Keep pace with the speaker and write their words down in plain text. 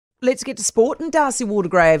Let's get to sport, and Darcy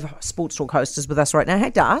Waldegrave, Sportstalk host, is with us right now.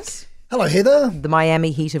 Hey, Darcy. Hello, Heather. The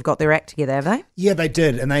Miami Heat have got their act together, have they? Yeah, they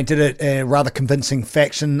did, and they did it a rather convincing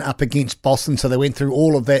fashion up against Boston. So they went through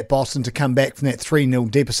all of that, Boston, to come back from that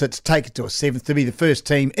 3-0 deficit to take it to a 7th, to be the first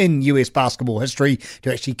team in US basketball history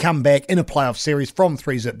to actually come back in a playoff series from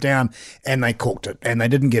 3-zip down, and they corked it, and they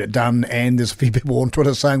didn't get it done. And there's a few people on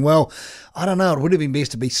Twitter saying, well, I don't know, it would have been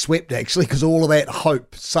best to be swept, actually, because all of that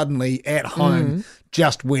hope suddenly at home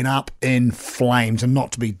just went up in flames and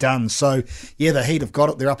not to be done. So, yeah, the Heat have got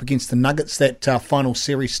it. They're up against the Nuggets. That final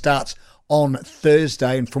series starts on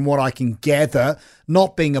Thursday, and from what I can gather,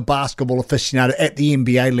 not being a basketball aficionado at the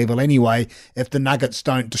NBA level anyway, if the Nuggets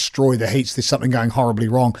don't destroy the Heats, there's something going horribly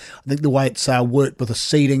wrong. I think the way it's worked with the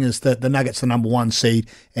seeding is that the Nuggets are number 1 seed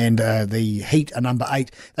and the Heat are number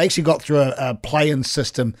 8. They actually got through a play-in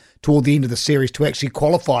system toward the end of the series to actually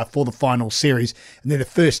qualify for the final series, and they're the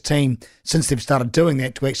first team since they've started doing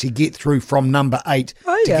that to actually get through from number 8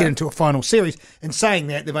 to get into a final series. And saying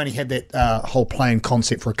that, they've only had that whole play-in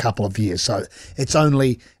concept for a couple of years, so it's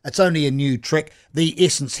only a new trick. The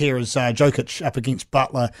essence here is Jokic up against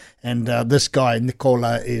Butler, and this guy,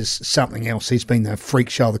 Nikola, is something else. He's been the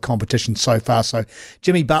freak show of the competition so far. So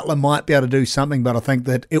Jimmy Butler might be able to do something, but I think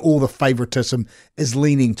that all the favoritism is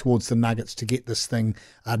leaning towards the Nuggets to get this thing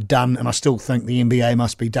done, and I still think the NBA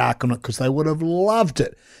must be dark on it, because they would have loved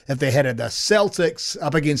it if they had the Celtics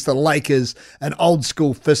up against the Lakers, an old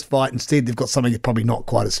school fist fight. Instead, they've got something that's probably not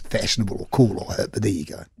quite as fashionable or cool or hip, but there you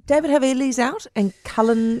go. David Havili's out, and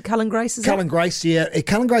Cullen Grace is out. Cullen Grace, yeah.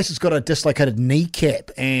 Cullen Grace has got a dislocated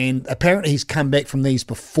kneecap, and apparently he's come back from these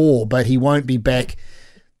before, but he won't be back.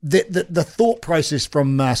 The thought process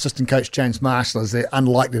from assistant coach James Marshall is they're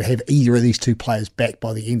unlikely to have either of these two players back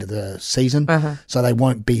by the end of the season, so they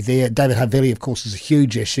won't be there. David Havili, of course, is a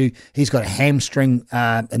huge issue. He's got a hamstring,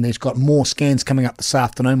 and there's got more scans coming up this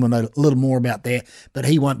afternoon. We'll know a little more about that, but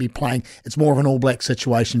he won't be playing. It's more of an All Black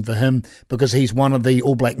situation for him, because he's one of the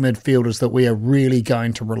All Black midfielders that we are really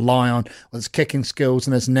going to rely on with his kicking skills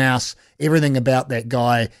and his nous. Everything about that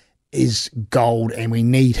guy is gold, and we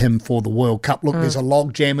need him for the World Cup. Look, there's a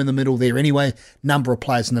log jam in the middle there anyway, number of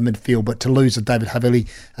players in the midfield, but to lose a David Havili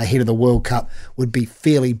ahead of the World Cup would be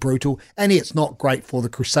fairly brutal. And it's not great for the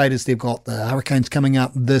Crusaders. They've got the Hurricanes coming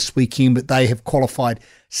up this weekend, but they have qualified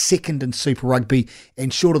second in Super Rugby,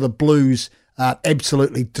 and short of the Blues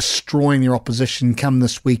absolutely destroying their opposition come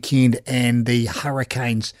this weekend, and the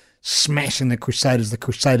Hurricanes smashing the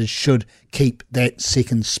Crusaders should keep that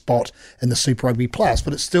second spot in the Super Rugby playoffs.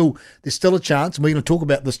 But there's still a chance, and we're going to talk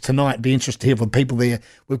about this tonight. Be interested to hear from people there.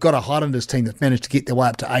 We've got a Highlanders team that managed to get their way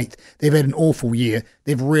up to 8th. They've had an awful year.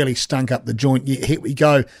 They've really stunk up the joint. Yet here we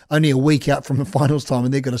go, only a week out from the finals time,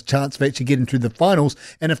 and they've got a chance of actually getting through the finals.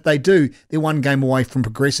 And if they do, they're one game away from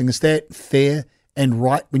progressing. Is that fair and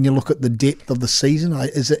right when you look at the depth of the season?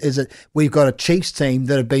 Is it? We've got a Chiefs team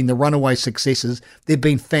that have been the runaway successes. They've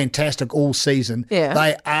been fantastic all season. Yeah.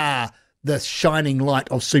 They are the shining light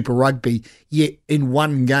of Super Rugby, yet in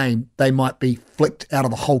one game they might be flicked out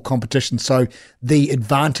of the whole competition. So the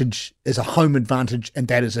advantage is a home advantage, and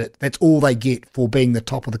that is it. That's all they get for being the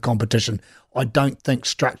top of the competition. I don't think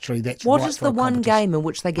structurally that's right. What is the one game in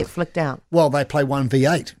which they get flicked out? Well, they play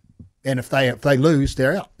 1v8, and if they lose,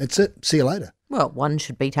 they're out. That's it. See you later. Well, one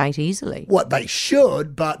should beat 8 easily. What they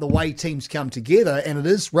should, but the way teams come together, and it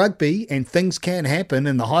is rugby, and things can happen,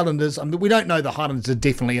 and the Highlanders, I mean, we don't know the Highlanders are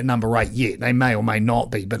definitely at number 8 yet. They may or may not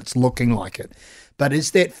be, but it's looking like it. But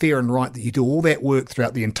is that fair and right that you do all that work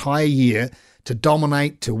throughout the entire year to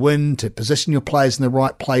dominate, to win, to position your players in the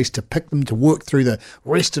right place, to pick them, to work through the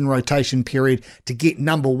rest and rotation period, to get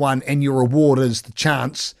number 1, and your reward is the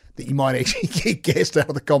chance that you might actually get gassed out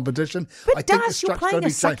of the competition? But Darcy, you're playing a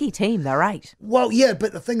sucky team, they're 8. Well, yeah,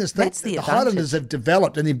 but the thing is that the Highlanders have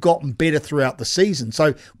developed and they've gotten better throughout the season.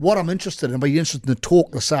 So what I'm interested in, I'll be interested to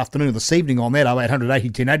talk this afternoon or this evening on that, 0800 80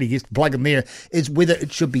 1080, gets to plug in there, is whether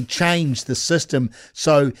it should be changed, the system,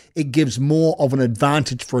 so it gives more of an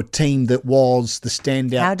advantage for a team that was the standout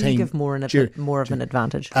team. How do you give more of an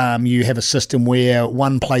advantage? You have a system where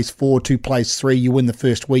 1 plays 4, 2 plays 3, you win the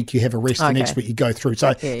first week, you have a rest the next week, you go through.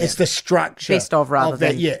 So it's the structure best of rather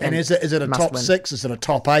that, than yeah. And is it a top 6? Is it a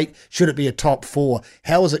top 8? Should it be a top 4?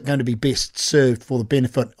 How is it going to be best served for the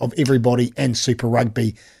benefit of everybody and Super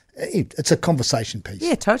Rugby? It's a conversation piece.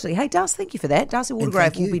 Yeah, totally. Hey, Darcy, thank you for that. Darcy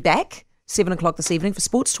Waldegrave will be back 7 o'clock this evening for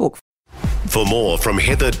Sports Talk. For more from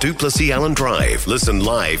Heather Duplessis Allen Drive, listen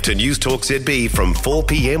live to News Talk ZB from 4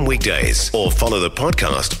 p.m. weekdays, or follow the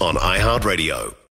podcast on iHeartRadio.